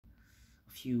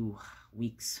few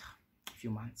weeks, a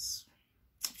few months,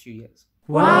 a few years.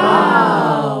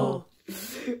 Wow!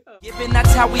 Given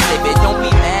that's how we live it, don't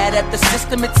be mad at the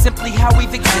system, it's simply how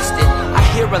we've existed. I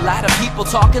hear a lot of people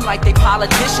talking like they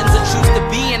politicians and choose to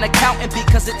be an accountant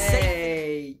because it's safe.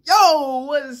 Hey, yo,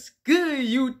 what's good,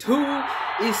 YouTube?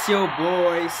 It's your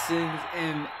boy, Sins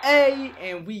MA,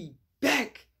 and we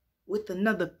back with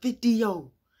another video.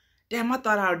 Damn, I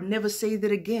thought I would never say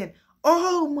that again.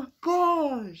 Oh my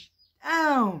gosh,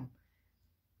 damn.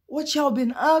 What y'all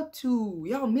been up to?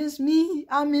 Y'all miss me?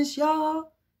 I miss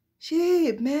y'all.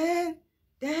 Shit, man.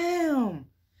 Damn.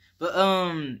 But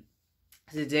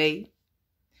today,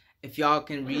 if y'all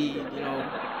can read,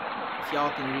 I'm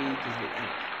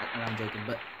joking,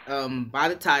 but by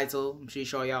the title, I'm pretty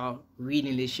sure y'all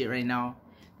reading this shit right now.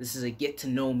 This is a get to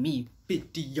know me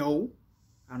video.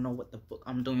 I don't know what the fuck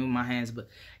I'm doing with my hands, but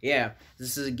yeah,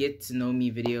 this is a get to know me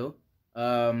video.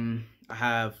 I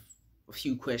have a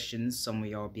few questions some of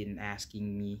y'all been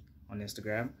asking me on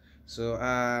Instagram. So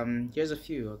here's a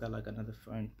few. I got like another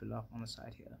phone pull up on the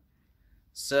side here.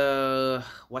 So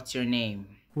what's your name?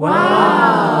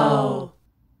 Wow!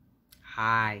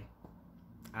 Hi.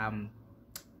 I'm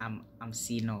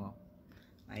Sino.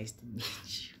 Nice to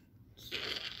meet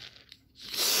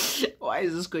you. Why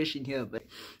is this question here? But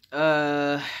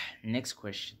next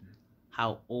question.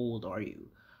 How old are you?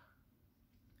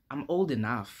 I'm old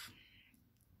enough.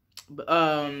 But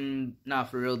nah,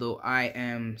 for real though, I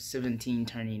am 17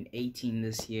 turning 18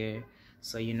 this year.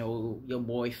 So you know, your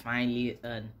boy finally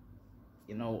a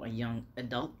young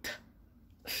adult.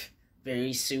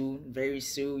 Very soon,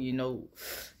 you know.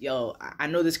 Yo, I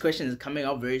know this question is coming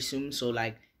up very soon, so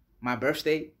like my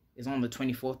birthday is on the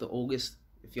 24th of August,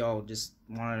 if y'all just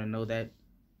wanted to know that.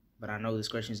 But I know this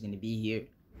question is gonna be here.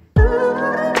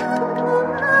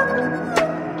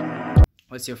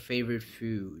 What's your favorite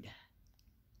food?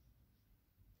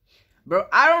 Bro,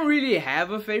 I don't really have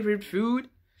a favorite food.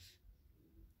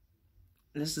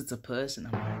 Unless it's a person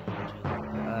I'm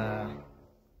already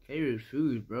favorite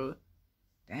food, bro.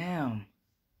 Damn.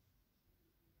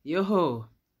 Yo.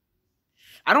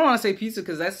 I don't want to say pizza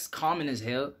because that's common as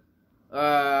hell.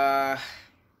 Yeah,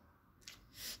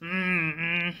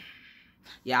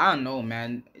 I don't know,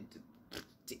 man.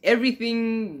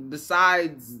 Everything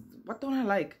besides... What don't I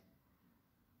like?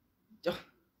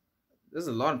 There's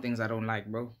a lot of things I don't like,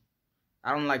 bro.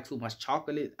 I don't like too much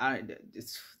chocolate. I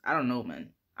don't know,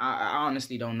 man. I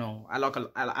honestly don't know. I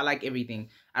like everything.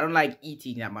 I don't like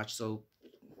eating that much, so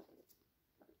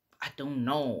I don't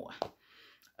know.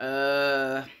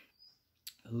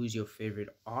 Who's your favorite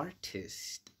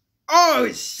artist?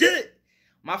 Oh shit!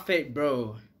 My favorite,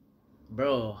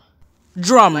 bro.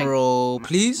 Drum Like, roll,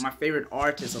 please. My favorite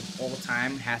artist of all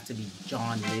time has to be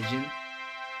John Legend,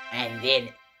 and then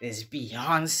there's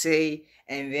Beyonce,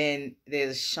 and then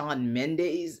there's Shawn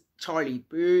Mendes, Charlie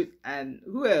Puth, and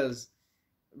who else?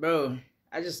 Bro,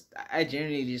 I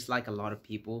genuinely just like a lot of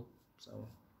people. So,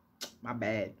 my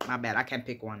bad. I can't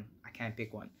pick one.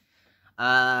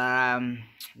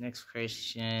 Next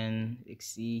question. Let's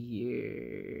see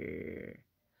here.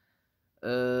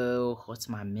 What's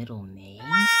my middle name?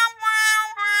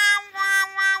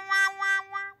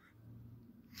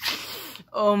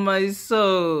 Oh my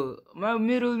soul. My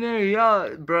middle name,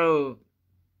 y'all, bro,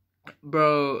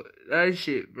 that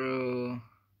shit, bro.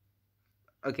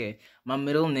 Okay, my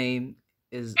middle name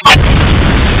is... I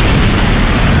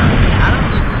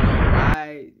don't even know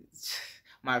why.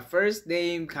 My first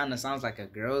name kind of sounds like a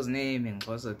girl's name and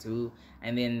Kosa too.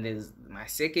 And then there's my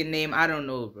second name. I don't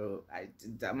know, bro.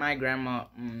 My grandma,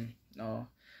 no.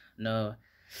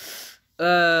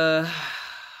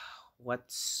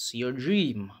 What's your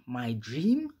dream? My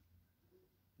dream?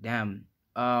 Damn.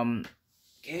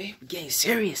 Okay, we're getting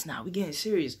serious now.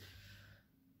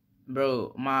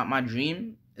 Bro, my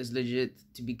dream is legit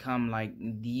to become like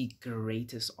the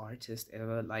greatest artist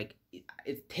ever. Like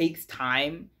it takes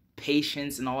time,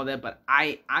 patience and all that, but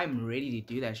I'm ready to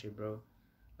do that shit, bro.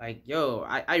 Like, yo,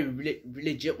 I really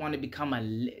legit want to become a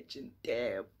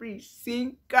legendary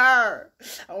singer.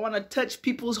 I want to touch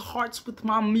people's hearts with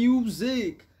my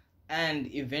music.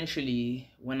 And eventually,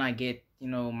 when I get,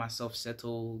 myself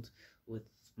settled with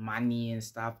money and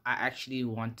stuff, I actually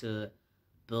want to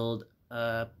build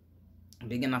a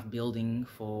big enough building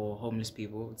for homeless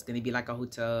people. It's gonna be like a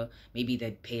hotel. Maybe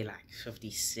they'd pay like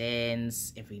 50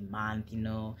 cents every month,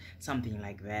 something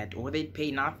like that. Or they'd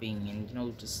pay nothing and,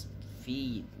 just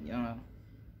feed,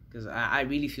 Because I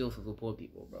really feel for the poor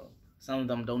people, bro. Some of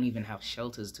them don't even have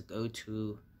shelters to go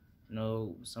to.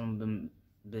 Some of them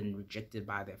been rejected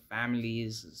by their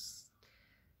families.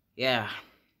 Yeah.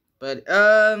 But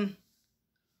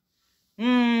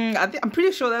I'm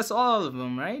pretty sure that's all of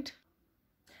them, right?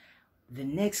 The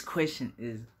next question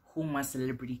is who my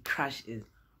celebrity crush is.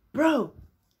 Bro,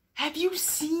 have you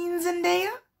seen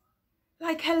Zendaya?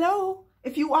 Like, hello?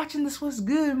 If you watching this, what's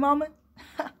good, mama?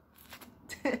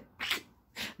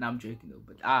 Nah, I'm joking though.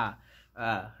 But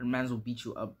her mans will beat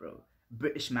you up, bro.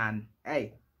 British man.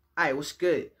 Hey, what's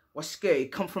good? What's good? You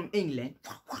come from England.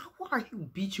 Why he will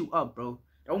beat you up, bro?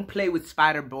 Don't play with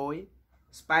Spider Boy,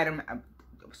 Spider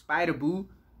Boo.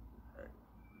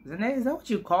 Is that what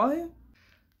you call him?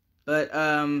 But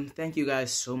thank you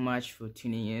guys so much for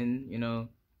tuning in. You know,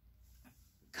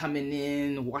 coming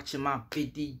in, watching my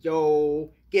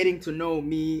video, getting to know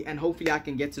me, and hopefully I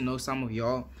can get to know some of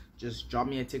y'all. Just drop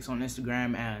me a text on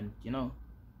Instagram, and you know,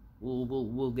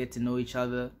 we'll get to know each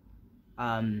other.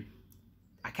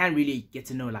 I can't really get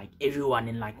to know like everyone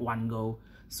in like one go,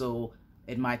 so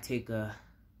it might take a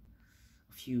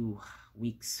few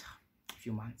weeks, a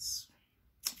few months,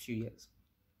 a few years.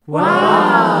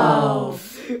 Wow.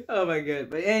 Oh my god.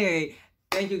 But anyway,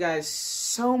 thank you guys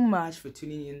so much for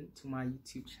tuning in to my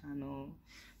YouTube channel.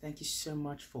 Thank you so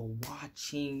much for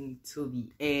watching till the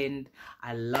end.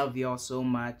 I love y'all so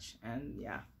much, and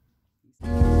yeah.